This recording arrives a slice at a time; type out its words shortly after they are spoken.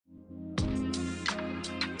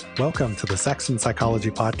Welcome to the Sex and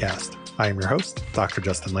Psychology Podcast. I am your host, Dr.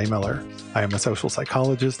 Justin Lehmiller. I am a social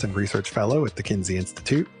psychologist and research fellow at the Kinsey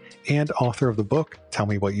Institute and author of the book, Tell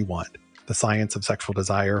Me What You Want, The Science of Sexual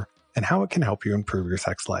Desire and How It Can Help You Improve Your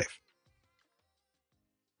Sex Life.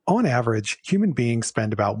 On average, human beings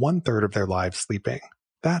spend about 1/3 of their lives sleeping.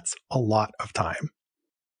 That's a lot of time.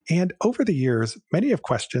 And over the years, many have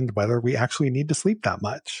questioned whether we actually need to sleep that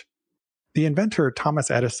much. The inventor Thomas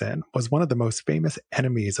Edison was one of the most famous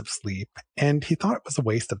enemies of sleep, and he thought it was a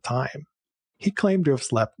waste of time. He claimed to have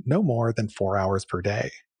slept no more than 4 hours per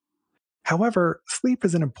day. However, sleep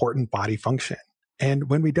is an important body function, and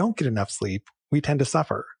when we don't get enough sleep, we tend to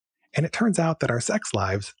suffer. And it turns out that our sex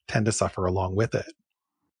lives tend to suffer along with it.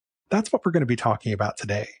 That's what we're going to be talking about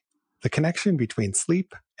today, the connection between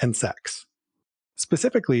sleep and sex.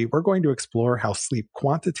 Specifically, we're going to explore how sleep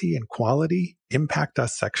quantity and quality impact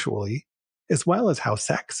us sexually, as well as how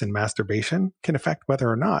sex and masturbation can affect whether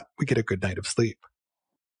or not we get a good night of sleep.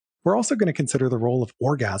 We're also going to consider the role of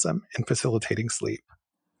orgasm in facilitating sleep,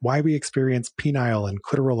 why we experience penile and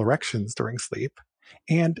clitoral erections during sleep,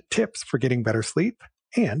 and tips for getting better sleep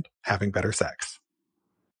and having better sex.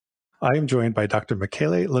 I am joined by Dr.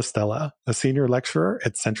 Michele LaStella, a senior lecturer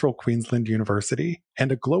at Central Queensland University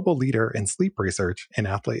and a global leader in sleep research in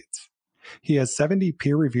athletes. He has 70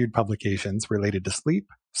 peer-reviewed publications related to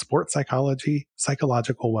sleep, sports psychology,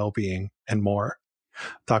 psychological well-being, and more.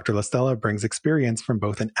 Dr. LaStella brings experience from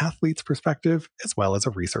both an athlete's perspective as well as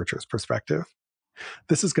a researcher's perspective.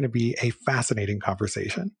 This is going to be a fascinating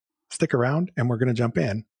conversation. Stick around and we're going to jump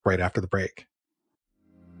in right after the break.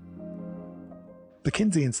 The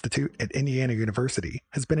Kinsey Institute at Indiana University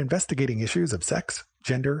has been investigating issues of sex,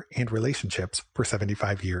 gender, and relationships for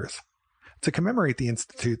 75 years. To commemorate the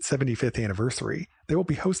Institute's 75th anniversary, they will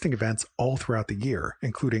be hosting events all throughout the year,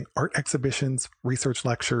 including art exhibitions, research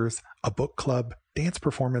lectures, a book club, dance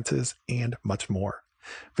performances, and much more.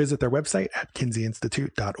 Visit their website at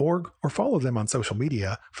kinseyinstitute.org or follow them on social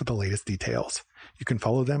media for the latest details. You can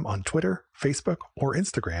follow them on Twitter, Facebook, or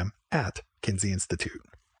Instagram at Kinsey Institute.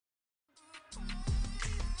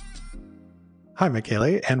 Hi,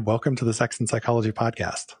 Michele, and welcome to the Sex and Psychology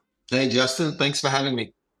Podcast. Hey, Justin. Thanks for having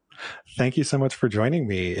me. Thank you so much for joining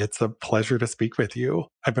me. It's a pleasure to speak with you.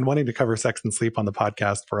 I've been wanting to cover sex and sleep on the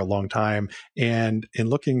podcast for a long time. And in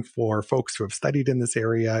looking for folks who have studied in this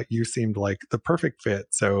area, you seemed like the perfect fit.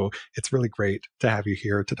 So it's really great to have you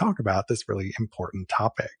here to talk about this really important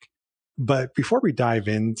topic. But before we dive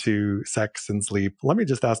into sex and sleep, let me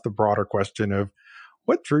just ask the broader question of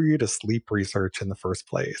what drew you to sleep research in the first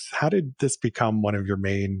place? How did this become one of your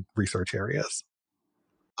main research areas?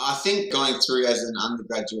 I think going through as an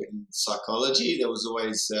undergraduate in psychology, there was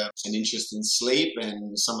always an interest in sleep,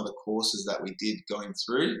 and some of the courses that we did going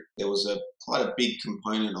through, there was quite a big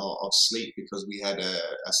component of sleep because we had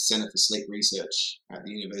a Centre for Sleep Research at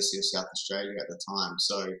the University of South Australia at the time.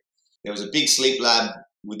 So there was a big sleep lab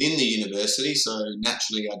within the university, so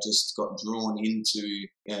naturally I just got drawn into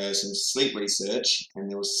some sleep research, and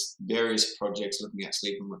there was various projects looking at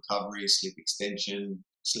sleep and recovery, sleep extension,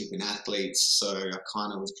 sleep in athletes. So I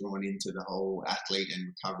kind of was drawn into the whole athlete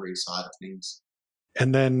and recovery side of things.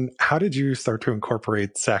 And then how did you start to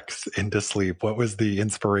incorporate sex into sleep? What was the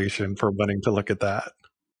inspiration for wanting to look at that?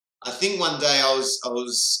 I think one day I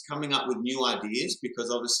was coming up with new ideas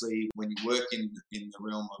because obviously when you work in the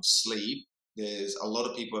realm of sleep, there's a lot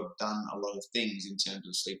of people have done a lot of things in terms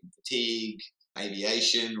of sleep and fatigue,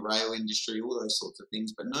 aviation, rail industry, all those sorts of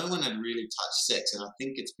things, but no one had really touched sex, and I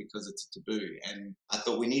think it's because it's a taboo. And I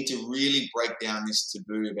thought we need to really break down this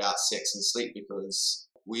taboo about sex and sleep because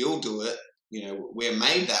we all do it, we're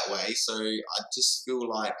made that way. So I just feel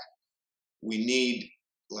like we need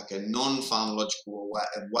like a non-pharmacological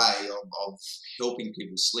way of helping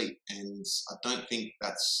people sleep. And I don't think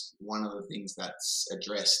that's one of the things that's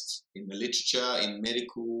addressed in the literature, in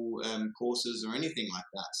medical courses or anything like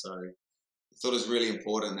that. So I thought it was really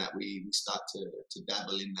important that we start to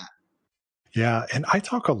dabble in that. Yeah, and I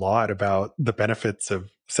talk a lot about the benefits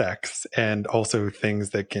of sex and also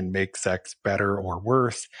things that can make sex better or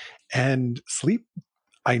worse. And sleep,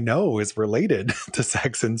 I know, is related to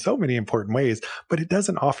sex in so many important ways, but it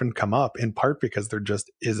doesn't often come up, in part because there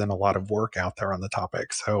just isn't a lot of work out there on the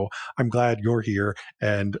topic. So I'm glad you're here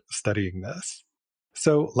and studying this.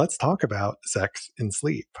 So let's talk about sex and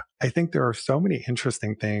sleep. I think there are so many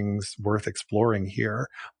interesting things worth exploring here,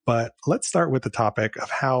 but let's start with the topic of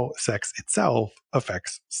how sex itself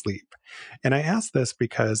affects sleep. And I ask this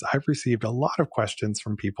because I've received a lot of questions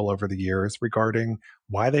from people over the years regarding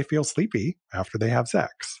why they feel sleepy after they have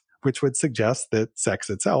sex, which would suggest that sex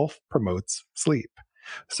itself promotes sleep.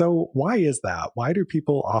 So, why is that? Why do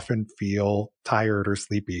people often feel tired or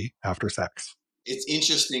sleepy after sex? It's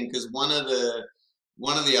interesting because one of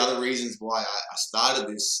the other reasons why I started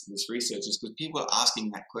this research is because people are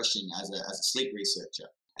asking that question as a sleep researcher,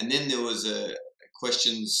 and then there was a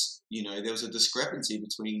questions. There was a discrepancy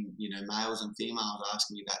between males and females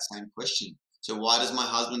asking me that same question. So why does my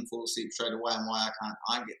husband fall asleep straight away, and why can't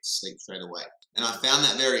I get to sleep straight away? And I found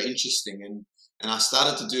that very interesting, and I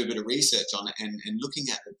started to do a bit of research on it and looking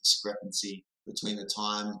at the discrepancy between the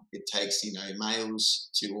time it takes, males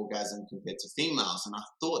to orgasm compared to females. And I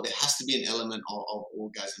thought there has to be an element of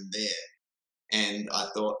orgasm there. And I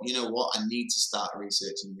thought, you know what, I need to start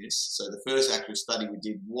researching this. So the first actual study we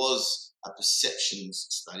did was a perceptions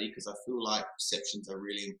study because I feel like perceptions are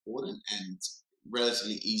really important and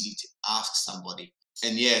relatively easy to ask somebody.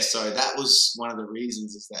 And yeah, so that was one of the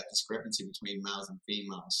reasons is that discrepancy between males and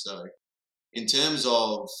females. So in terms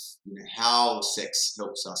of how sex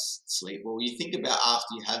helps us sleep, well, you think about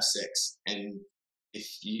after you have sex, and if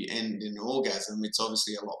you end in an orgasm, it's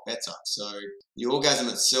obviously a lot better. So the orgasm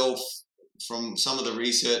itself, from some of the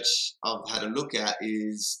research I've had a look at,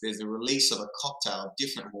 is there's a release of a cocktail of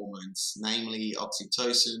different hormones, namely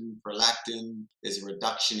oxytocin, prolactin. There's a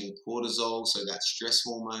reduction in cortisol, so that's stress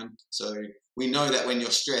hormone. So we know that when you're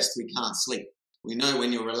stressed, we can't sleep. We know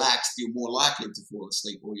when you're relaxed, you're more likely to fall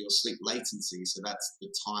asleep, or your sleep latency. So that's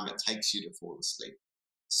the time it takes you to fall asleep.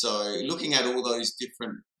 So looking at all those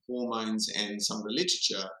different hormones and some of the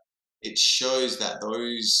literature, it shows that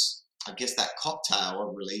that cocktail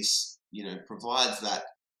of release, provides that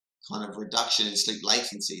kind of reduction in sleep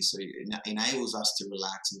latency. So it enables us to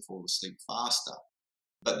relax and fall asleep faster.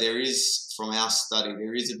 But from our study,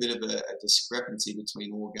 there is a bit of a discrepancy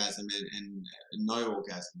between orgasm and no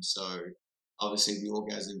orgasm. So obviously the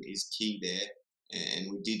orgasm is key there,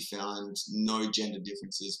 and we did find no gender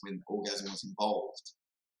differences when orgasm was involved.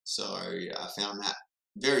 So I found that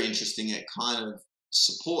very interesting. It kind of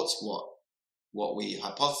supports what we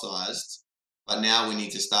hypothesized, but now we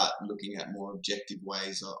need to start looking at more objective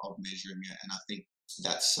ways of measuring it, and I think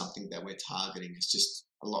that's something that we're targeting. It's just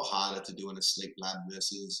a lot harder to do in a sleep lab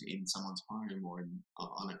versus in someone's home or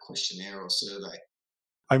on a questionnaire or survey.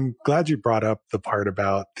 I'm glad you brought up the part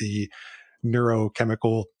about the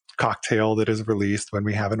neurochemical cocktail that is released when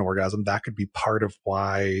we have an orgasm. That could be part of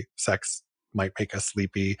why sex might make us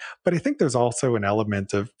sleepy. But I think there's also an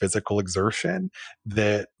element of physical exertion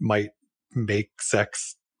that might make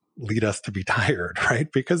sex lead us to be tired, right?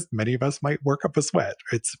 Because many of us might work up a sweat.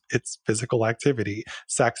 It's physical activity.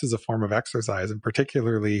 Sex is a form of exercise, and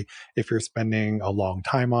particularly if you're spending a long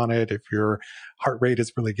time on it, if your heart rate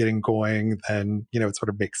is really getting going, then it sort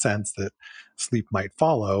of makes sense that sleep might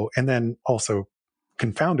follow. And then also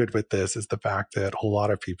confounded with this is the fact that a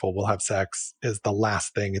lot of people will have sex as the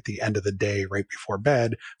last thing at the end of the day, right before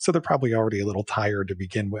bed. So they're probably already a little tired to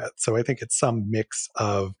begin with. So I think it's some mix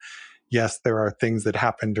of, yes, there are things that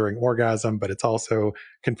happen during orgasm, but it's also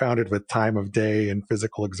confounded with time of day and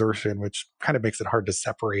physical exertion, which kind of makes it hard to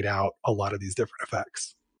separate out a lot of these different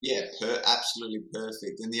effects. Yeah, absolutely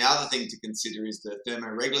perfect. And the other thing to consider is the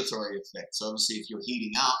thermoregulatory effect. So obviously, if you're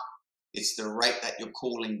heating up, it's the rate that you're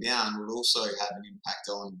cooling down will also have an impact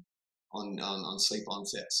on sleep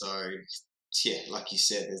onset. So yeah, like you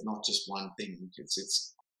said, there's not just one thing.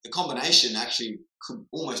 It's the combination actually could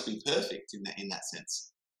almost be perfect in that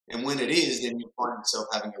sense. And when it is, then you find yourself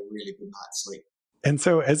having a really good night's sleep. And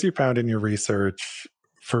so, as you found in your research,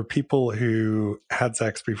 for people who had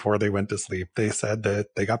sex before they went to sleep, they said that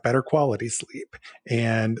they got better quality sleep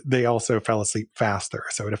and they also fell asleep faster.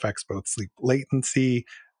 So it affects both sleep latency,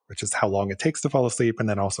 which is how long it takes to fall asleep, and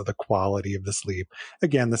then also the quality of the sleep.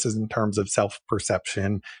 Again, this is in terms of self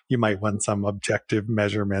perception. You might want some objective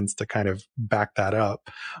measurements to kind of back that up.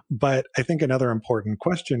 But I think another important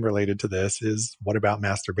question related to this is what about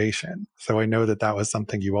masturbation? So I know that that was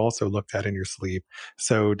something you also looked at in your sleep.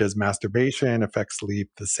 So does masturbation affect sleep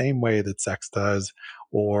the same way that sex does,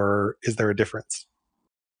 or is there a difference?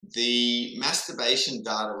 The masturbation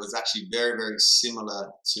data was actually very, very similar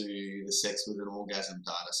to the sex with an orgasm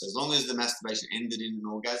data. So as long as the masturbation ended in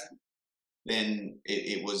an orgasm, then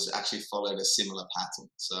it was actually followed a similar pattern.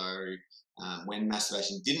 So when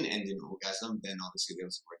masturbation didn't end in an orgasm, then obviously there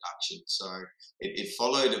was a reduction. So it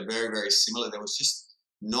followed a very, very similar. There was just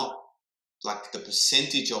not like the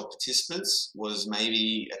percentage of participants was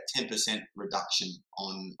maybe a 10% reduction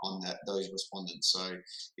on those respondents. So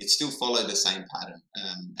it still followed the same pattern.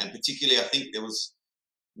 And particularly, I think there was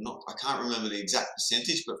I can't remember the exact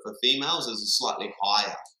percentage, but for females, it was slightly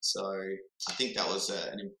higher. So I think that was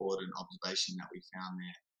an important observation that we found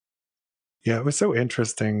there. Yeah, it was so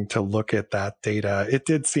interesting to look at that data. It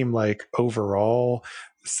did seem like overall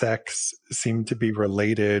sex seemed to be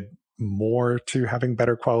related more to having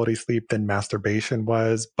better quality sleep than masturbation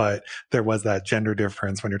was, but there was that gender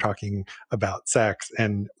difference when you're talking about sex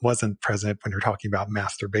and wasn't present when you're talking about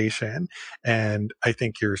masturbation. And I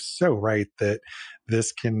think you're so right that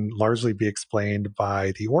this can largely be explained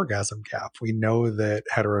by the orgasm gap. We know that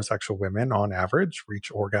heterosexual women on average reach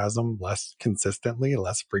orgasm less consistently,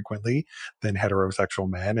 less frequently than heterosexual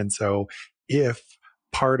men. And so if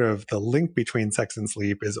part of the link between sex and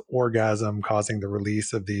sleep is orgasm causing the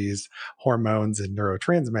release of these hormones and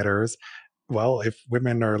neurotransmitters, well, if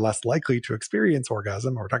women are less likely to experience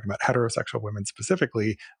orgasm, or we're talking about heterosexual women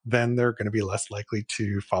specifically, then they're going to be less likely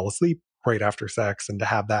to fall asleep right after sex and to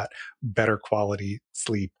have that better quality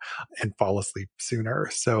sleep and fall asleep sooner.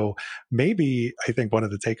 So maybe I think one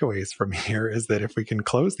of the takeaways from here is that if we can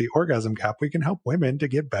close the orgasm gap, we can help women to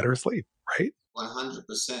get better sleep, right? 100%.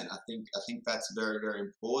 I think that's very, very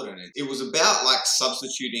important. It was about like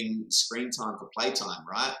substituting screen time for playtime,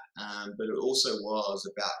 right? But it also was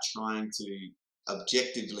about trying to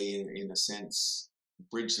objectively, in a sense,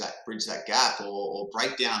 bridge that gap, or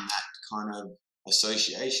break down that kind of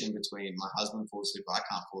association between my husband falls asleep, I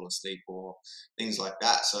can't fall asleep, or things like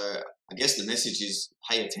that. So I guess the message is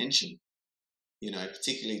pay attention.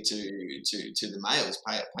 Particularly to the males,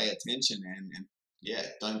 pay attention, and yeah,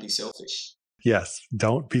 don't be selfish. Yes,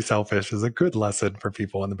 don't be selfish is a good lesson for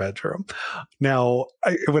people in the bedroom. Now,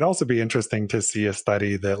 it would also be interesting to see a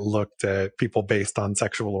study that looked at people based on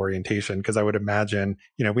sexual orientation, because I would imagine,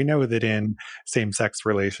 we know that in same sex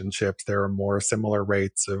relationships, there are more similar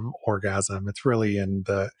rates of orgasm. It's really in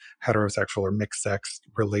the heterosexual or mixed sex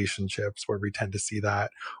relationships where we tend to see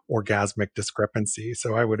that orgasmic discrepancy.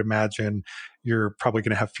 So I would imagine you're probably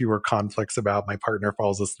going to have fewer conflicts about my partner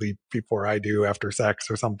falls asleep before I do after sex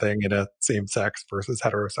or something in a same sex versus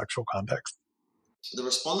heterosexual context. The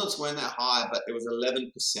respondents weren't that high, but it was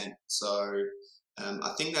 11%. So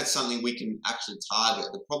I think that's something we can actually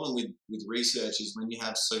target. The problem with research is when you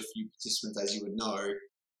have so few participants, as you would know,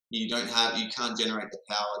 you can't generate the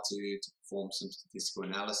power to perform some statistical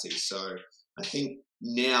analysis. So I think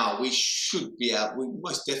now we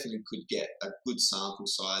most definitely could get a good sample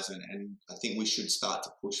size, and I think we should start to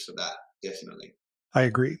push for that, definitely. I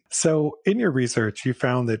agree. So, in your research, you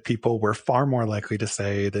found that people were far more likely to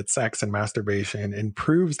say that sex and masturbation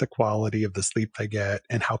improves the quality of the sleep they get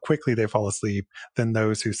and how quickly they fall asleep than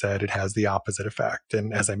those who said it has the opposite effect.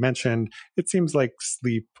 And as I mentioned, it seems like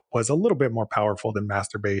sleep was a little bit more powerful than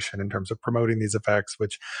masturbation in terms of promoting these effects,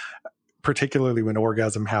 which particularly when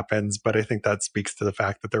orgasm happens. But I think that speaks to the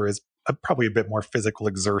fact that there is probably a bit more physical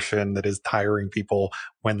exertion that is tiring people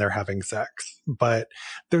when they're having sex. But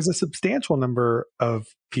there's a substantial number of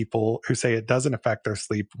people who say it doesn't affect their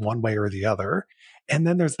sleep one way or the other. And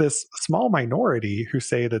then there's this small minority who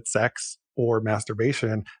say that sex or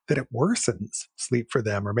masturbation, that it worsens sleep for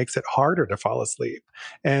them or makes it harder to fall asleep.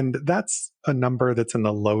 And that's a number that's in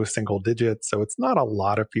the low single digits. So it's not a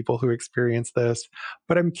lot of people who experience this,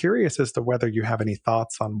 but I'm curious as to whether you have any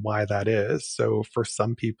thoughts on why that is. So for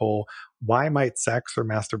some people, why might sex or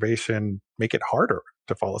masturbation make it harder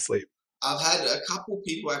to fall asleep? I've had a couple of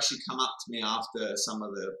people actually come up to me after some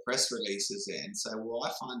of the press releases and say, "Well,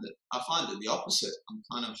 I find it the opposite. I'm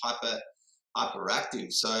kind of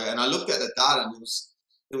hyperactive." So, and I looked at the data, and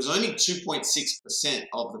it was only 2.6%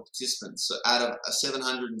 of the participants out of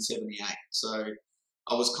 778. So,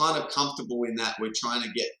 I was kind of comfortable in that we're trying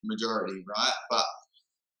to get majority, right? But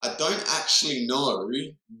I don't actually know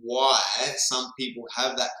why some people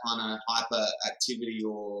have that kind of hyperactivity,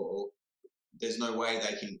 or there's no way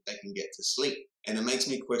they can get to sleep. And it makes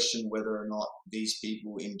me question whether or not these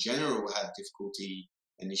people in general have difficulty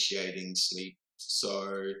initiating sleep.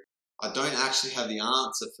 So I don't actually have the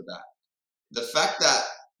answer for that. The fact that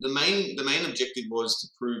the main objective was to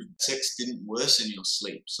prove sex didn't worsen your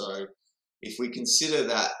sleep. So if we consider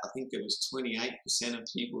that, I think there was 28% of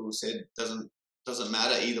people who said doesn't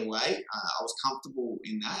matter either way. I was comfortable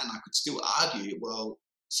in that, and I could still argue, well,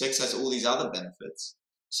 sex has all these other benefits.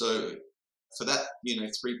 So for that,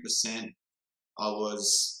 3%, I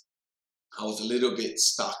was I was a little bit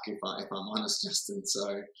stuck, if I'm honest, Justin.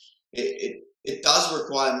 So it does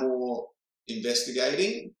require more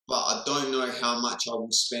investigating, but I don't know how much I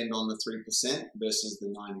will spend on the 3% versus the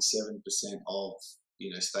 97% of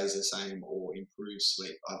stays the same or improves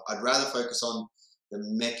sleep. I'd rather focus on the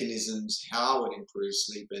mechanisms, how it improves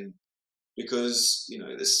sleep, and because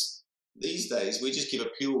this these days we just give a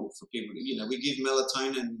pill for people. We give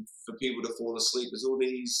melatonin for people to fall asleep. There's all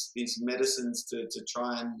these medicines to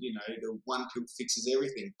try and the one pill fixes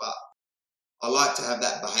everything. But I like to have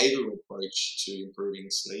that behavioural approach to improving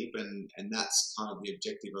sleep, and that's kind of the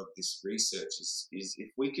objective of this research is if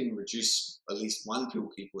we can reduce at least one pill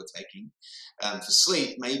people are taking for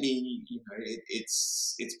sleep, maybe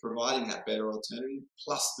it's providing that better alternative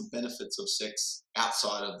plus the benefits of sex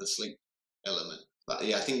outside of the sleep element. But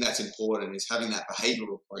yeah, I think that's important is having that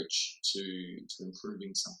behavioural approach to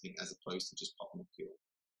improving something as opposed to just popping a pill.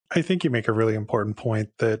 I think you make a really important point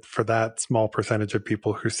that for that small percentage of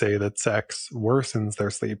people who say that sex worsens their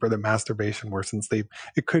sleep or that masturbation worsens sleep,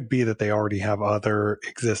 it could be that they already have other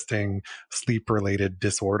existing sleep related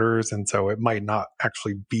disorders. And so it might not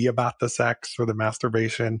actually be about the sex or the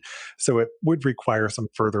masturbation. So it would require some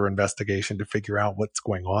further investigation to figure out what's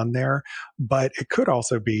going on there. But it could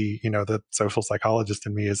also be, the social psychologist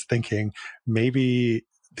in me is thinking maybe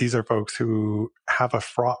these are folks who have a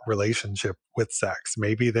fraught relationship with sex.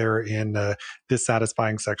 Maybe they're in a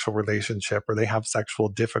dissatisfying sexual relationship or they have sexual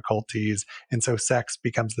difficulties. And so sex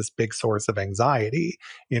becomes this big source of anxiety,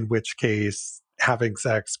 in which case having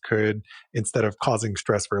sex could, instead of causing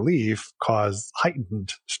stress relief, cause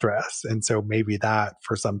heightened stress. And so maybe that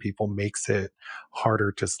for some people makes it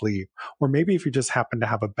harder to sleep. Or maybe if you just happen to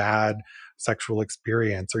have a bad sexual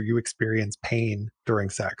experience or you experience pain during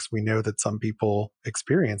sex. We know that some people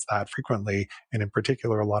experience that frequently, and in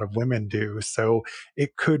particular, a lot of women do. So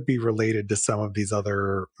it could be related to some of these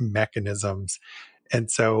other mechanisms. And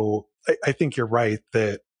so I think you're right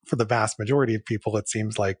that for the vast majority of people, it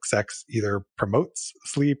seems like sex either promotes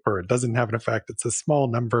sleep or it doesn't have an effect. It's a small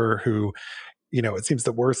number who, it seems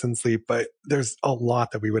to worsen sleep, but there's a lot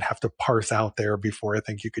that we would have to parse out there before I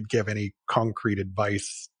think you could give any concrete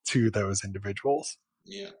advice to those individuals.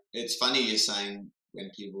 Yeah, it's funny you're saying when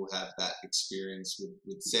people have that experience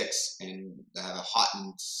with sex and they have a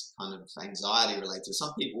heightened kind of anxiety related.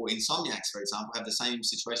 Some people, insomniacs, for example, have the same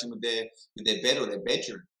situation with their bed or their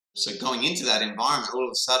bedroom. So going into that environment, all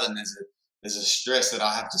of a sudden there's a stress that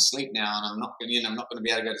I have to sleep now, and I'm not going to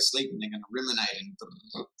be able to go to sleep, and they're going to ruminate, and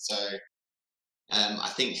so I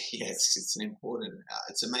think yes, it's an important.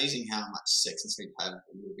 It's amazing how much sex and sleep have a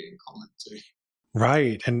little bit in common too.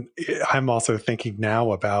 Right. And I'm also thinking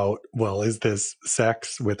now about, well, is this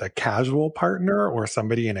sex with a casual partner or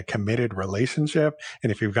somebody in a committed relationship?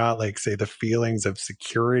 And if you've got, like, say, the feelings of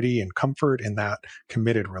security and comfort in that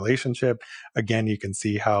committed relationship, again, you can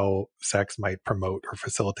see how sex might promote or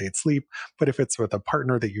facilitate sleep. But if it's with a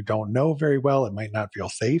partner that you don't know very well, it might not feel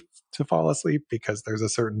safe to fall asleep because there's a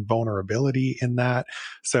certain vulnerability in that.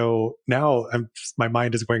 So now my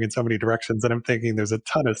mind is going in so many directions, and I'm thinking there's a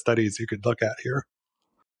ton of studies you could look at here.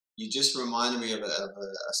 You just reminded me of a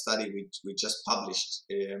study we just published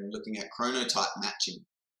looking at chronotype matching.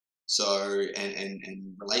 So and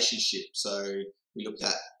relationship. So we looked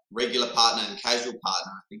at regular partner and casual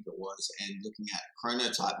partner, I think it was, and looking at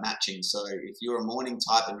chronotype matching. So if you're a morning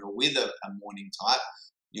type and you're with a morning type,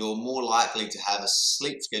 you're more likely to have a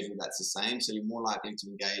sleep schedule that's the same. So you're more likely to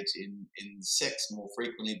engage in sex more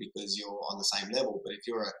frequently because you're on the same level. But if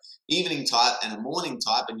you're an evening type and a morning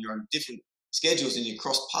type and you're on different schedules and you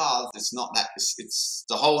cross paths, it's not that. It's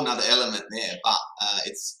a whole another element there, but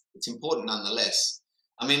it's important nonetheless.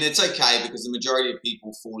 I mean, it's okay because the majority of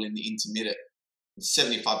people fall in the intermittent.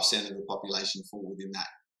 75% of the population fall within that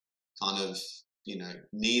kind of,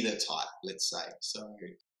 neither type, let's say. So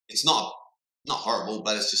it's not horrible,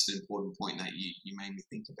 but it's just an important point that you made me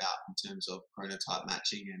think about in terms of chronotype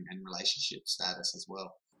matching and relationship status as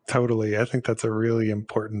well. Totally. I think that's a really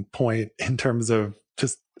important point in terms of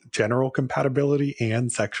just general compatibility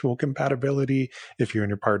and sexual compatibility. If you and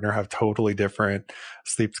your partner have totally different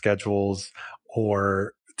sleep schedules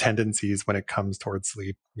or tendencies when it comes towards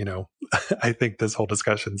sleep, I think this whole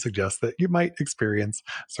discussion suggests that you might experience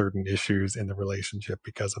certain issues in the relationship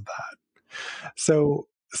because of that. So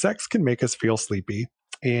sex can make us feel sleepy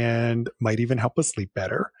and might even help us sleep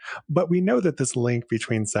better. But we know that this link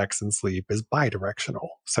between sex and sleep is bidirectional.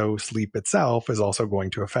 So sleep itself is also going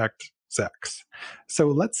to affect sex. So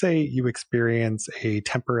let's say you experience a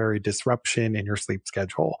temporary disruption in your sleep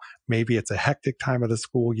schedule. Maybe it's a hectic time of the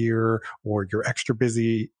school year, or you're extra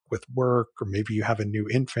busy with work, or maybe you have a new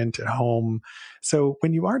infant at home. So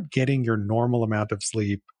when you aren't getting your normal amount of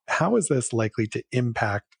sleep, how is this likely to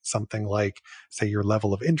impact something like, say, your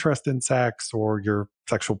level of interest in sex or your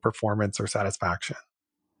sexual performance or satisfaction?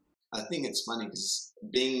 I think it's funny because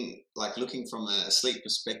being like looking from a sleep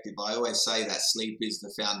perspective, I always say that sleep is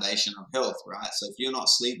the foundation of health, right? So if you're not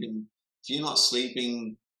sleeping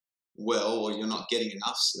well or you're not getting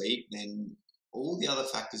enough sleep, then all the other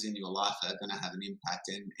factors in your life are going to have an impact.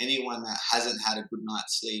 And anyone that hasn't had a good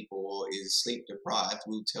night's sleep or is sleep deprived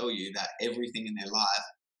will tell you that everything in their life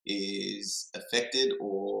is affected,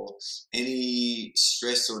 or any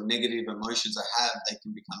stress or negative emotions I have, they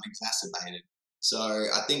can become exacerbated. So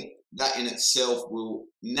I think that in itself will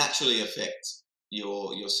naturally affect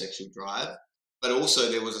your sexual drive. But also,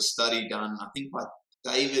 there was a study done, I think, by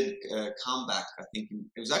David Kalmbach. I think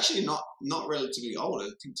it was actually not relatively old. I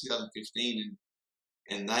think 2015,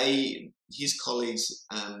 and his colleagues,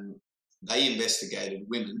 they investigated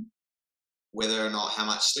women, whether or not how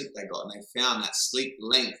much sleep they got, and they found that sleep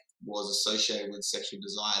length was associated with sexual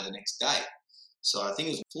desire the next day. So I think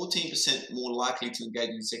it was 14% more likely to engage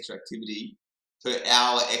in sexual activity per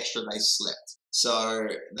hour extra they slept. So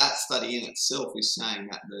that study in itself is saying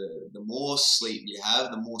that the more sleep you have,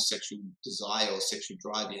 the more sexual desire or sexual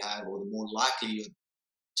drive you have, or the more likely you're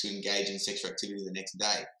to engage in sexual activity the next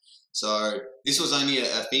day. So this was only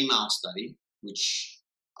a female study, which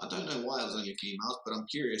I don't know why it was only females, but I'm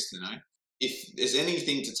curious to know. If there's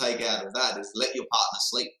anything to take out of that, is let your partner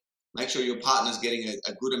sleep. Make sure your partner's getting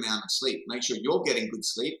a good amount of sleep. Make sure you're getting good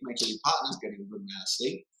sleep. Make sure your partner's getting a good amount of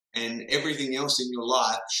sleep. And everything else in your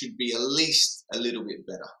life should be at least a little bit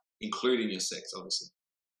better, including your sex, obviously.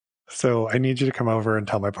 So I need you to come over and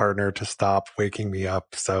tell my partner to stop waking me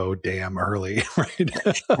up so damn early, right?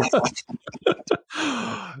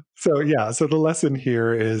 So the lesson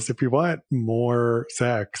here is, if you want more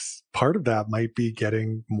sex, part of that might be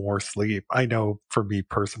getting more sleep. I know for me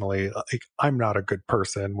personally, like, I'm not a good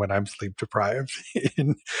person when I'm sleep deprived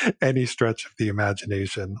in any stretch of the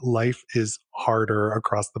imagination. Life is harder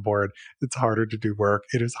across the board. It's harder to do work.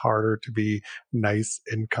 It is harder to be nice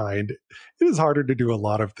and kind. It is harder to do a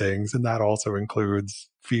lot of things. And that also includes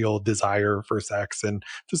feel desire for sex and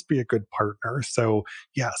just be a good partner. So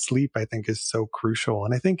yeah, sleep, I think, is so crucial.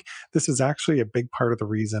 And I think this is actually a big part of the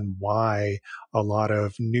reason why a lot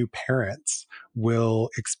of new parents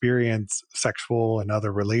will experience sexual and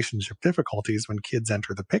other relationship difficulties when kids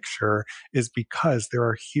enter the picture, is because there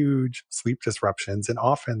are huge sleep disruptions, and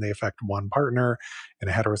often they affect one partner in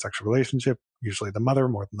a heterosexual relationship, usually the mother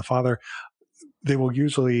more than the father. They will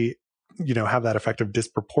usually have that effect of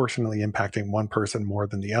disproportionately impacting one person more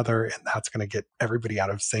than the other, and that's going to get everybody out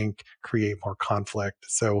of sync, create more conflict.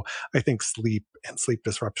 So I think sleep and sleep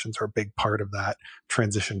disruptions are a big part of that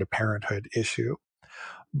transition to parenthood issue.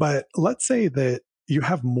 But let's say that you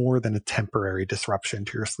have more than a temporary disruption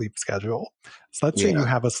to your sleep schedule. So let's say you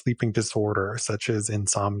have a sleeping disorder such as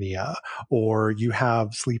insomnia, or you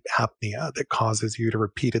have sleep apnea that causes you to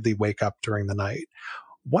repeatedly wake up during the night.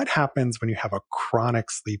 What happens when you have a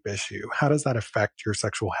chronic sleep issue? How does that affect your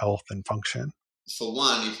sexual health and function? For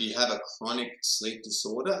one, if you have a chronic sleep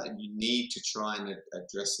disorder, you need to try and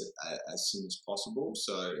address it as soon as possible.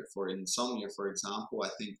 So for insomnia, for example, I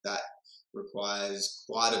think that requires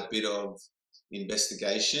quite a bit of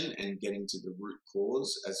investigation and getting to the root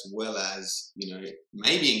cause, as well as,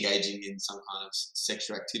 maybe engaging in some kind of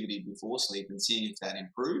sexual activity before sleep and seeing if that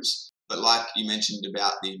improves. But like you mentioned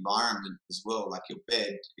about the environment as well, like your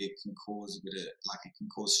bed, it can cause it can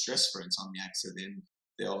cause stress for insomniacs. So then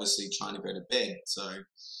they're obviously trying to go to bed. So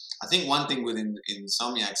I think one thing with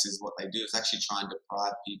insomniacs is what they do is actually try and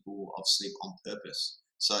deprive people of sleep on purpose.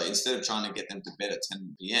 So instead of trying to get them to bed at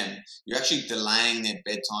 10 p.m., you're actually delaying their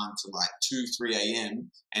bedtime to like 2, 3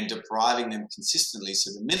 a.m. and depriving them consistently.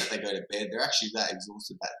 So the minute they go to bed, they're actually that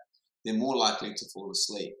exhausted that they're more likely to fall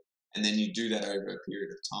asleep. And then you do that over a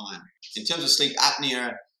period of time. In terms of sleep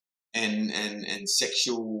apnea and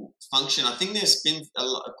sexual function, I think there's been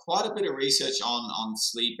quite a bit of research on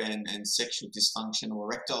sleep and sexual dysfunction or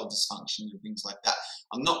erectile dysfunction and things like that.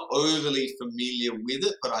 I'm not overly familiar with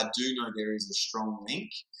it, but I do know there is a strong link.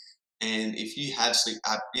 And if you have sleep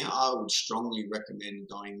apnea, I would strongly recommend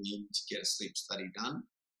going in to get a sleep study done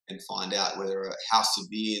and find out how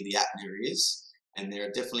severe the apnea is. And there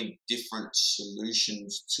are definitely different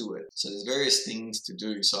solutions to it. So there's various things to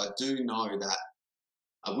do. So I do know that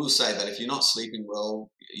I will say that if you're not sleeping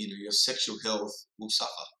well, your sexual health will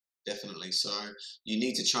suffer, definitely. So you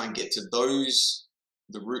need to try and get to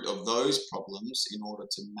the root of those problems in order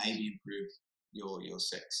to maybe improve your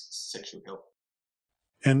sexual health.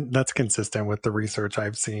 And that's consistent with the research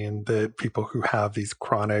I've seen, that people who have these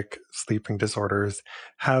chronic sleeping disorders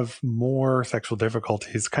have more sexual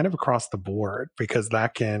difficulties kind of across the board, because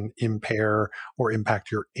that can impair or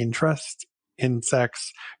impact your interest in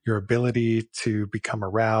sex, your ability to become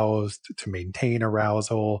aroused, to maintain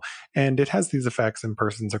arousal. And it has these effects in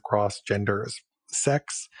persons across genders.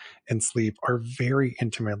 Sex and sleep are very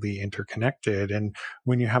intimately interconnected. And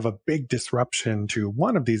when you have a big disruption to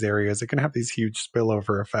one of these areas, it can have these huge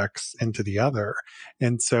spillover effects into the other.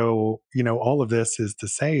 And so, all of this is to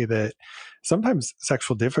say that Sometimes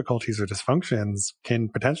sexual difficulties or dysfunctions can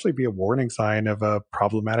potentially be a warning sign of a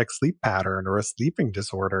problematic sleep pattern or a sleeping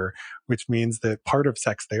disorder, which means that part of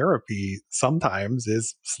sex therapy sometimes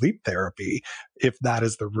is sleep therapy, if that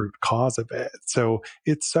is the root cause of it. So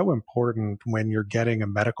it's so important when you're getting a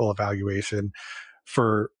medical evaluation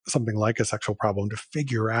for something like a sexual problem to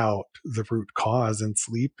figure out the root cause, and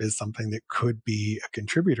sleep is something that could be a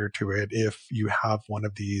contributor to it if you have one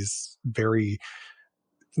of these very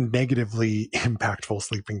negatively impactful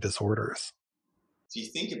sleeping disorders. If you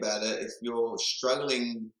think about it, if you're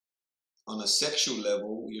struggling on a sexual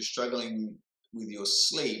level, you're struggling with your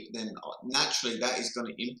sleep, then naturally that is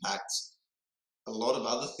going to impact a lot of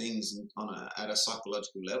other things at a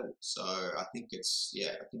psychological level. So I think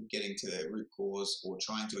I think getting to the root cause or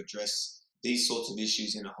trying to address these sorts of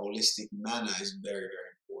issues in a holistic manner is very, very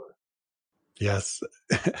important. Yes.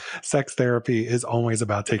 Sex therapy is always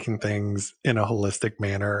about taking things in a holistic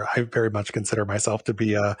manner. I very much consider myself to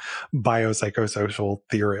be a biopsychosocial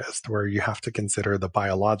theorist, where you have to consider the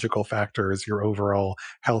biological factors, your overall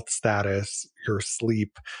health status, your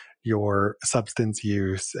sleep, your substance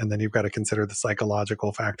use, and then you've got to consider the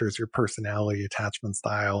psychological factors, your personality, attachment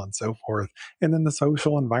style, and so forth. And then the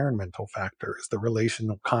social environmental factors, the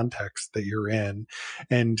relational context that you're in.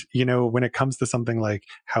 And, when it comes to something like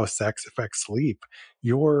how sex affects sleep,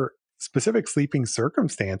 your specific sleeping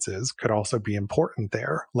circumstances could also be important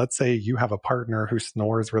there. Let's say you have a partner who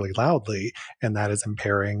snores really loudly and that is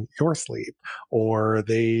impairing your sleep, or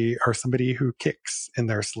they are somebody who kicks in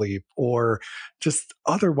their sleep, or just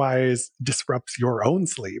otherwise disrupts your own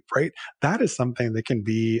sleep, right? That is something that can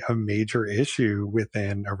be a major issue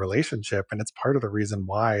within a relationship. And it's part of the reason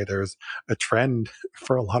why there's a trend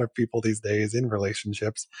for a lot of people these days in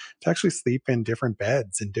relationships to actually sleep in different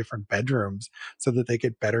beds, in different bedrooms, so that they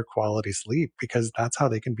get better quality sleep, because that's how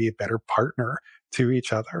they can be a better partner to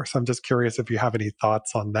each other. So I'm just curious if you have any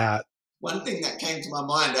thoughts on that. One thing that came to my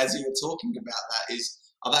mind as you were talking about that is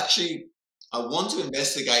I want to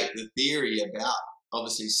investigate the theory about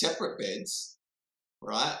obviously separate beds,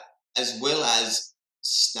 right? As well as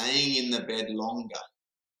staying in the bed longer.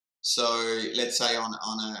 So let's say on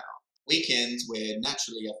a weekend where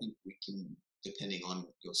naturally I think we can, depending on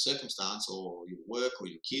your circumstance or your work or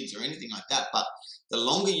your kids or anything like that, but the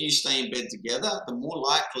longer you stay in bed together, the more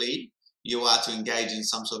likely you are to engage in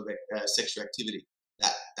some sort of sexual activity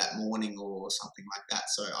that morning or something like that.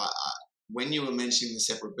 So when you were mentioning the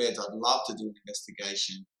separate beds, I'd love to do an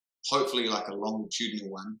investigation, hopefully like a longitudinal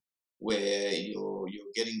one, where you're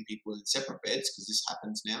getting people in separate beds, because this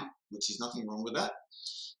happens now, which is nothing wrong with that.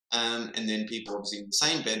 And then people obviously in the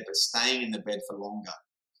same bed but staying in the bed for longer.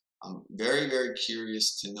 I'm very, very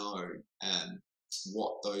curious to know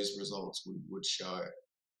what those results would show.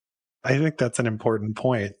 I think that's an important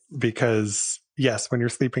point because, yes, when you're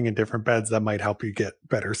sleeping in different beds, that might help you get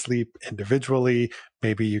better sleep individually.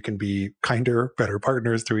 Maybe you can be kinder, better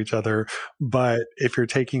partners to each other. But if you're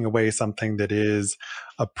taking away something that is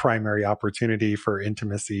a primary opportunity for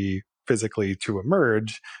intimacy physically to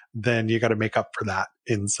emerge, then you got to make up for that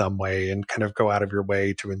in some way and kind of go out of your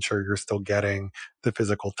way to ensure you're still getting the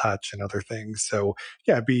physical touch and other things. So,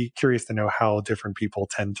 yeah, I'd be curious to know how different people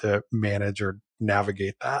tend to manage or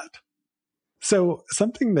navigate that. So,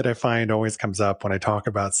 something that I find always comes up when I talk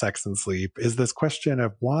about sex and sleep is this question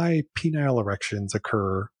of why penile erections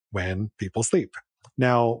occur when people sleep.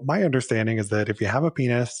 Now, my understanding is that if you have a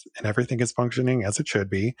penis and everything is functioning as it should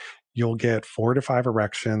be, you'll get 4 to 5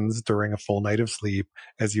 erections during a full night of sleep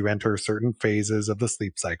as you enter certain phases of the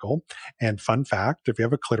sleep cycle. And fun fact, if you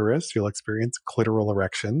have a clitoris, you'll experience clitoral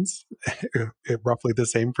erections at roughly the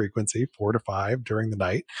same frequency, 4 to 5 during the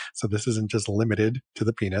night. So this isn't just limited to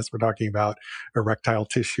the penis. We're talking about erectile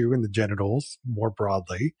tissue in the genitals more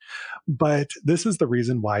broadly. But this is the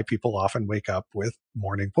reason why people often wake up with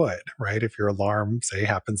morning wood, right? If your alarm, say,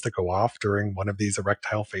 happens to go off during one of these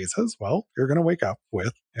erectile phases, well, you're going to wake up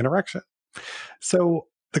with an erection. So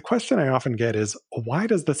the question I often get is, why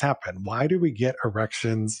does this happen? Why do we get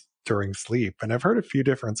erections during sleep? And I've heard a few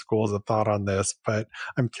different schools of thought on this, but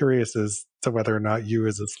I'm curious as to whether or not you,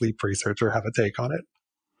 as a sleep researcher, have a take on it.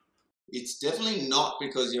 It's definitely not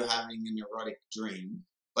because you're having an erotic dream,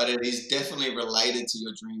 but it is definitely related to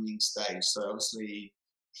your dreaming stage. So obviously,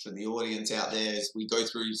 for the audience out there, is we go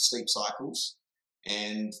through sleep cycles,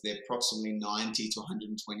 and they're approximately 90 to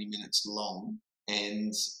 120 minutes long.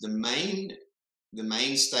 And the main the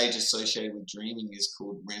main stage associated with dreaming is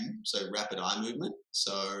called REM, so rapid eye movement.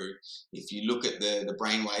 So if you look at the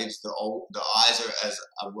brain waves, the eyes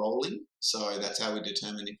are rolling. So that's how we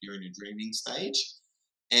determine if you're in a dreaming stage.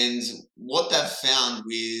 And what they've found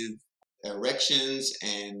with erections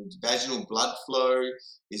and vaginal blood flow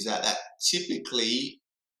is that typically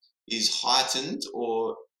is heightened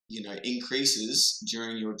or increases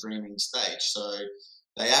during your dreaming stage. So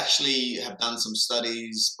they actually have done some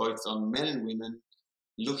studies both on men and women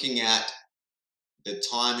looking at the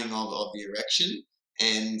timing of the erection,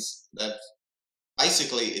 and they've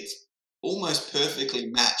basically it's almost perfectly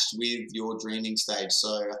matched with your dreaming stage. So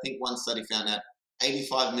I think one study found out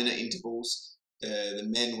 85-minute intervals, the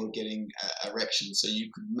men were getting erections. So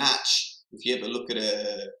you could match, if you ever look at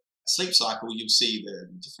a sleep cycle, you'll see the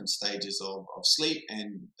different stages of sleep,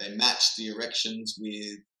 and they match the erections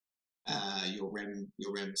with your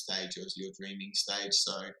REM stage or your dreaming stage.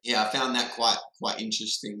 So yeah, I found that quite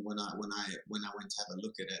interesting when I went to have a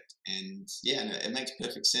look at it, and yeah, it makes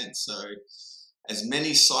perfect sense. So as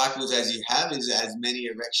many cycles as you have is as many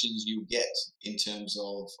erections you get in terms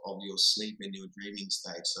of your sleep and your dreaming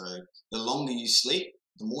stage. So the longer you sleep,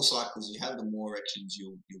 the more cycles you have, the more erections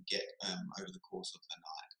you'll get over the course of the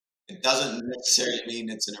night. It doesn't necessarily mean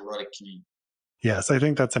it's an erotic dream. Yes, I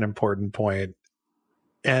think that's an important point.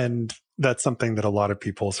 And that's something that a lot of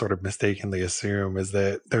people sort of mistakenly assume, is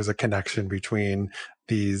that there's a connection between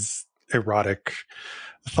these erotic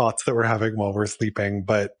thoughts that we're having while we're sleeping,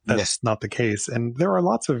 but that's not the case. And there are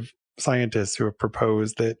lots of scientists who have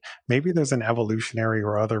proposed that maybe there's an evolutionary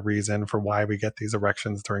or other reason for why we get these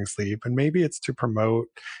erections during sleep. And maybe it's to promote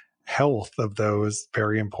health of those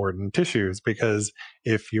very important tissues, because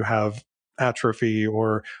if you have atrophy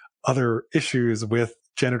or other issues with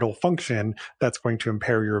genital function, that's going to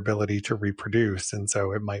impair your ability to reproduce. And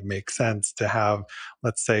so it might make sense to have,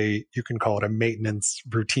 let's say, you can call it a maintenance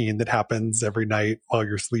routine that happens every night while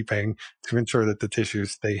you're sleeping to ensure that the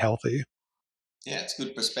tissues stay healthy. Yeah, it's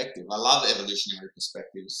good perspective. I love evolutionary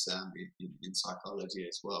perspectives in psychology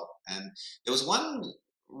as well. And there was one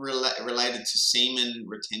related to semen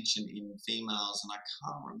retention in females, and I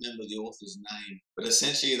can't remember the author's name, but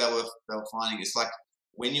essentially they were finding it's like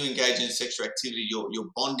when you engage in sexual activity, you're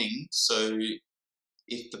bonding. So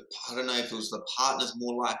if I don't know if it was the partner's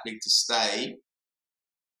more likely to stay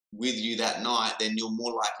with you that night, then you're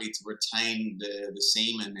more likely to retain the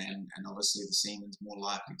semen, and obviously the semen's more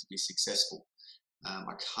likely to be successful.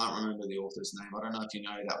 I can't remember the author's name. I don't know if you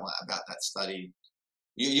know that one about that study.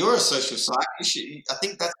 You're a social scientist. I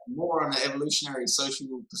think that's more on an evolutionary social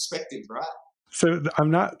perspective, right? So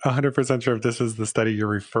I'm not 100% sure if this is the study you're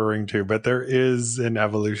referring to, but there is an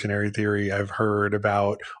evolutionary theory I've heard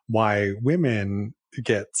about why women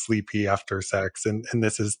get sleepy after sex. And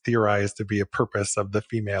this is theorized to be a purpose of the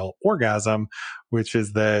female orgasm, which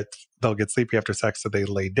is that they'll get sleepy after sex, so they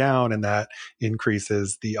lay down, and that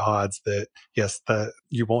increases the odds that, yes,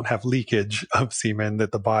 you won't have leakage of semen,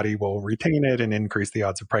 that the body will retain it and increase the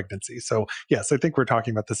odds of pregnancy. So yes, I think we're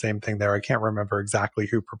talking about the same thing there. I can't remember exactly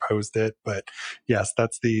who proposed it, but yes,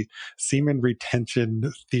 that's the semen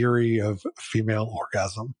retention theory of female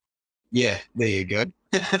orgasm. Yeah, there you go.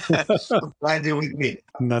 I'm glad you're with me.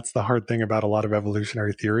 And that's the hard thing about a lot of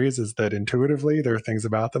evolutionary theories, is that intuitively there are things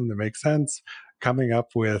about them that make sense. Coming up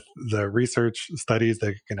with the research studies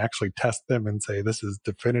that can actually test them and say this is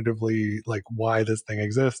definitively like why this thing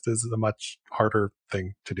exists is a much harder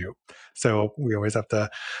thing to do. So we always have to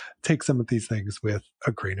take some of these things with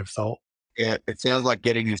a grain of salt. Yeah, it sounds like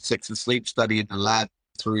getting your sex and sleep study in the lab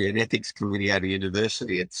through an ethics committee at a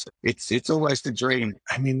university. It's almost a dream.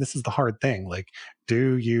 I mean, this is the hard thing. Like,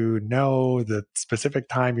 do you know the specific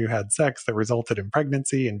time you had sex that resulted in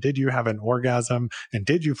pregnancy? And did you have an orgasm? And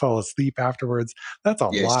did you fall asleep afterwards? That's a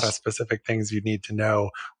lot of specific things you need to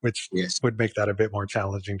know, which would make that a bit more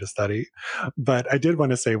challenging to study. But I did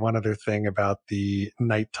want to say one other thing about the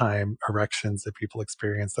nighttime erections that people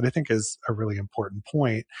experience that I think is a really important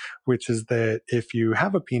point, which is that if you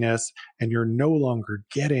have a penis and you're no longer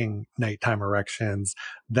getting nighttime erections,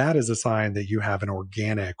 that is a sign that you have an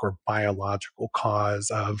organic or biological cause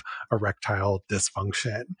of erectile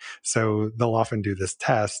dysfunction. So they'll often do this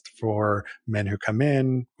test for men who come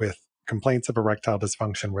in with complaints of erectile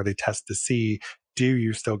dysfunction, where they test to see, do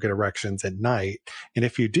you still get erections at night? And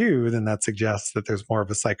if you do, then that suggests that there's more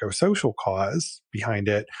of a psychosocial cause behind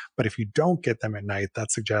it. But if you don't get them at night,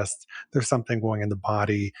 that suggests there's something going in the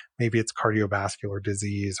body. Maybe it's cardiovascular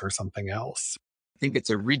disease or something else. I think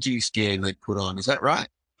it's a Ridgey scan they put on. Is that right?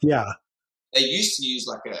 Yeah. They used to use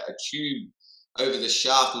like a tube over the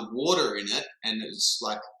shaft with water in it, and it's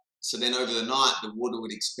like, so then over the night the water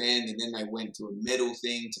would expand, and then they went to a metal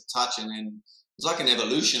thing to touch, and then it's like an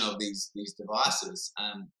evolution of these devices.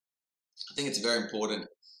 I think it's very important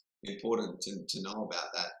to know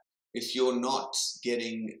about that. If you're not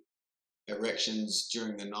getting erections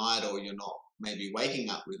during the night, or you're not maybe waking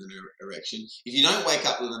up with an erection. If you don't wake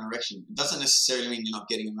up with an erection, it doesn't necessarily mean you're not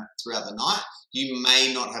getting them throughout the night. You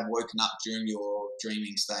may not have woken up during your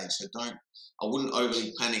dreaming stage. So I wouldn't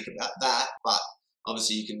overly panic about that, but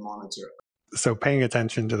obviously you can monitor it. So paying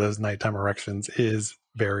attention to those nighttime erections is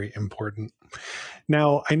very important.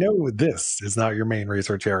 Now, I know this is not your main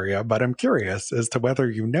research area, but I'm curious as to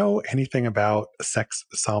whether you know anything about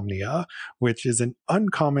sexsomnia, which is an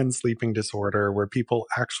uncommon sleeping disorder where people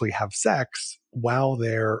actually have sex while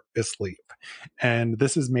they're asleep. And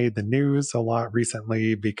this has made the news a lot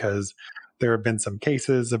recently because there have been some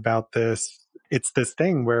cases about this. It's this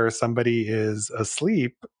thing where somebody is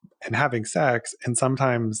asleep and having sex, and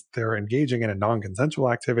sometimes they're engaging in a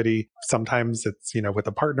non-consensual activity. Sometimes it's, with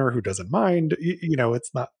a partner who doesn't mind.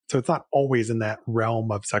 It's not always in that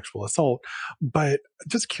realm of sexual assault. But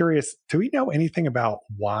just curious, do we know anything about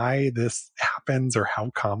why this happens or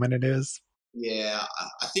how common it is? Yeah,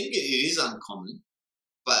 I think it is uncommon,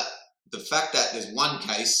 but the fact that there's one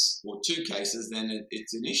case or two cases, then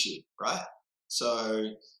it's an issue, right? So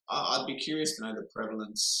I'd be curious to know the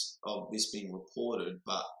prevalence of this being reported,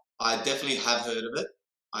 but I definitely have heard of it.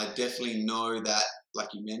 I definitely know that, like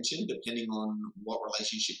you mentioned, depending on what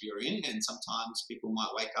relationship you're in, and sometimes people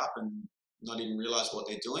might wake up and not even realize what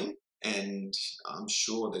they're doing. And I'm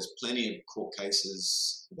sure there's plenty of court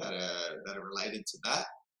cases that are related to that.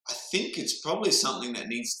 I think it's probably something that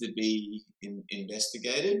needs to be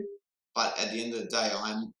investigated. But at the end of the day,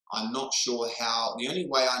 I'm not sure how. The only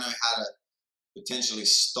way I know how to potentially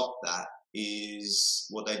stop that is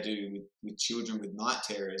what they do with children with night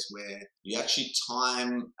terrors, where you actually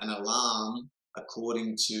time an alarm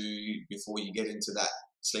according to before you get into that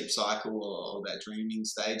sleep cycle or that dreaming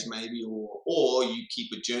stage maybe, or you keep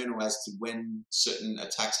a journal as to when certain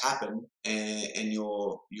attacks happen, and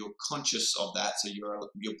you're conscious of that, so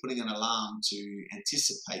you're putting an alarm to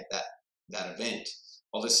anticipate that event.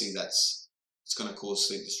 Obviously it's going to cause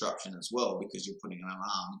sleep disruption as well because you're putting an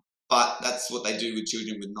alarm. But that's what they do with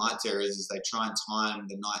children with night terrors, is they try and time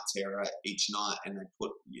the night terror each night, and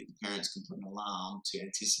the parents can put an alarm to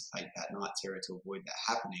anticipate that night terror to avoid that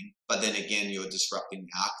happening. But then again, you're disrupting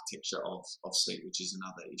the architecture of sleep, which is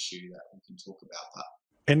another issue that we can talk about.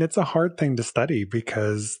 And it's a hard thing to study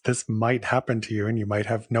because this might happen to you and you might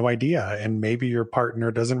have no idea. And maybe your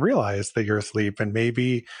partner doesn't realize that you're asleep, and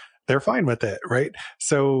maybe they're fine with it, right?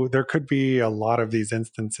 So there could be a lot of these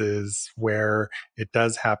instances where it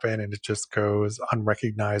does happen and it just goes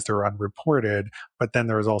unrecognized or unreported. But then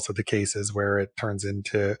there's also the cases where it turns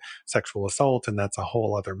into sexual assault, and that's a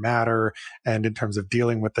whole other matter. And in terms of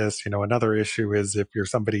dealing with this, another issue is if you're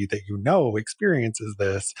somebody that experiences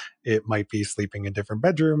this, it might be sleeping in different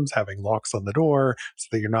bedrooms, having locks on the door so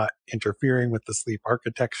that you're not interfering with the sleep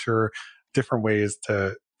architecture, different ways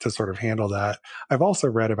to sort of handle that. I've also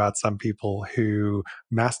read about some people who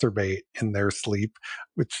masturbate in their sleep,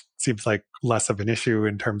 which seems like less of an issue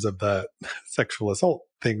in terms of the sexual assault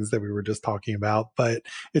things that we were just talking about. But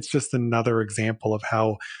it's just another example of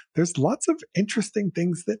how there's lots of interesting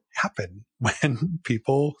things that happen when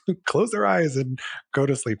people close their eyes and go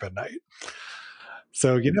to sleep at night.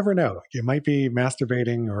 So you never know. You might be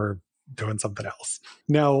masturbating or doing something else.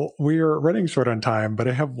 Now, we're running short on time, but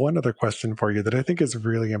I have one other question for you that I think is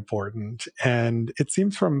really important. And it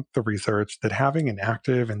seems from the research that having an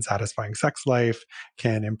active and satisfying sex life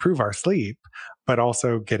can improve our sleep, but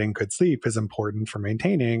also getting good sleep is important for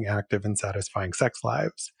maintaining active and satisfying sex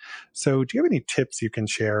lives. So do you have any tips you can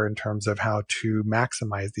share in terms of how to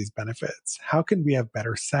maximize these benefits? How can we have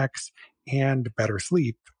better sex and better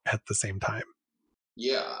sleep at the same time?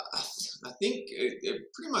 Yeah, I think it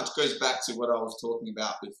pretty much goes back to what I was talking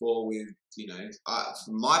about before with,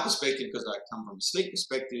 from my perspective, because I come from a sleep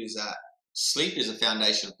perspective, is that sleep is a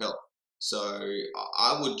foundation of health. So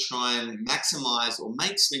I would try and maximize or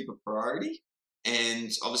make sleep a priority. And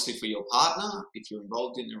obviously for your partner, if you're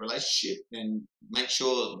involved in a relationship, then make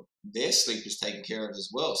sure their sleep is taken care of as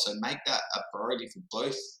well. So make that a priority for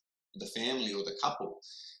both the family or the couple.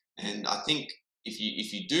 And I think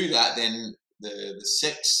if you do that, then the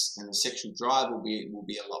sex and the sexual drive will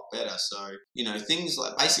be a lot better. So, things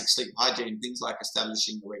like basic sleep hygiene, things like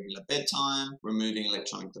establishing a regular bedtime, removing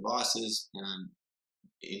electronic devices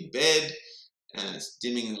in bed,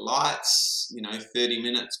 dimming the lights, 30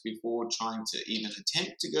 minutes before trying to even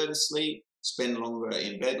attempt to go to sleep, spend longer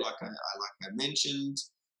in bed, like I mentioned,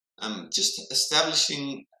 just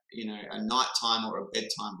establishing, a nighttime or a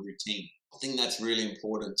bedtime routine. I think that's really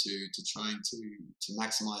important to trying to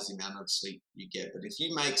maximize the amount of sleep you get. But if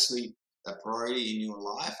you make sleep a priority in your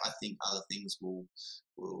life, I think other things will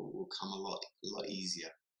come a lot easier.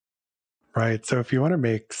 Right. So if you want to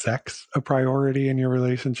make sex a priority in your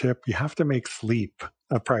relationship, you have to make sleep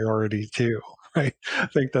a priority too, right? I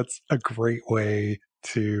think that's a great way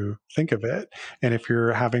to think of it. And if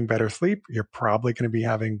you're having better sleep, you're probably going to be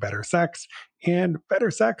having better sex, and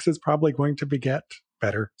better sex is probably going to beget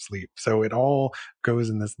better sleep. So it all goes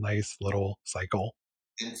in this nice little cycle.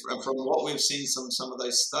 And from what we've seen some of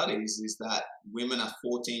those studies is that women are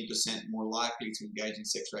 14% more likely to engage in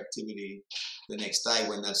sexual activity the next day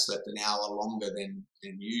when they've slept an hour longer than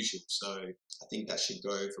usual. So I think that should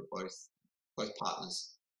go for both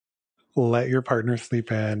partners. Let your partner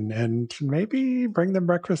sleep in and maybe bring them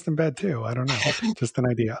breakfast in bed too. I don't know. Just an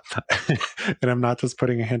idea. And I'm not just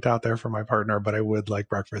putting a hint out there for my partner, but I would like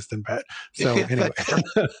breakfast in bed. So anyway.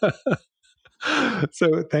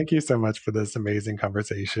 So thank you so much for this amazing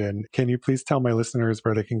conversation. Can you please tell my listeners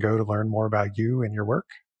where they can go to learn more about you and your work?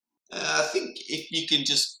 I think if you can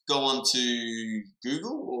just go on to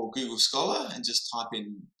Google or Google Scholar and just type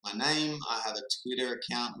in my name. I have a Twitter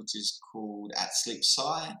account which is called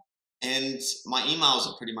 @SleepSci. And my emails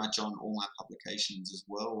are pretty much on all my publications as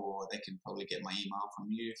well, or they can probably get my email from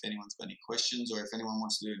you if anyone's got any questions or if anyone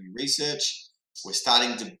wants to do any research. We're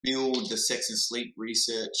starting to build the sex and sleep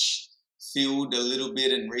research field a little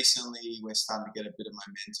bit, and recently we're starting to get a bit of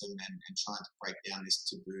momentum and trying to break down this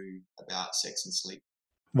taboo about sex and sleep.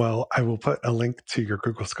 Well, I will put a link to your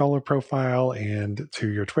Google Scholar profile and to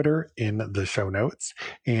your Twitter in the show notes.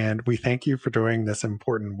 And we thank you for doing this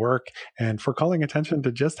important work and for calling attention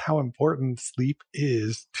to just how important sleep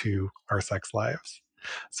is to our sex lives.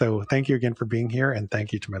 So thank you again for being here. And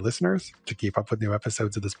thank you to my listeners. To keep up with new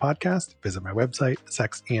episodes of this podcast, visit my website,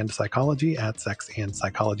 Sex and Psychology, at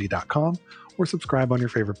sexandpsychology.com, or subscribe on your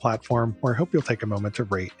favorite platform, where I hope you'll take a moment to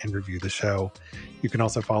rate and review the show. You can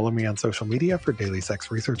also follow me on social media for daily sex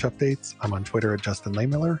research updates. I'm on Twitter at Justin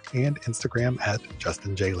Lehmiller and Instagram at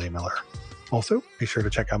Justin J. Lehmiller. Also, be sure to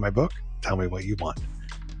check out my book, Tell Me What You Want.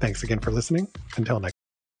 Thanks again for listening. Until next